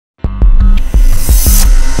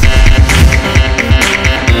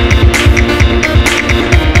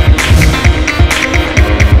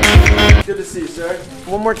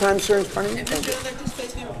more time, sir, in front of you. And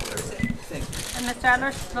Mr.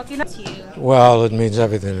 Adler, looking up to you. Well, it means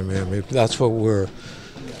everything to me. I mean, that's what we're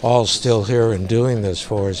all still here and doing this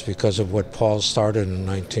for, is because of what Paul started in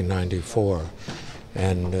 1994.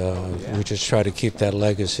 And we just try to keep that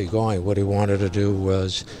legacy going. What he wanted to do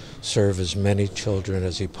was serve as many children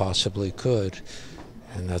as he possibly could,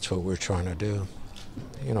 and that's what we're trying to do.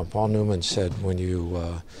 You know, Paul Newman said, when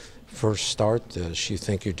you first start this, you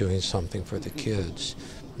think you're doing something for the kids,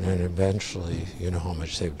 and eventually you know how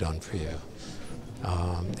much they've done for you.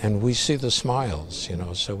 And we see the smiles, you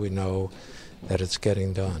know, so we know that it's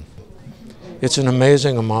getting done. It's an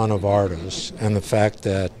amazing amount of artists, and the fact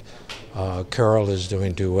that Carole is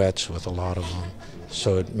doing duets with a lot of them,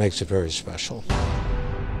 so it makes it very special.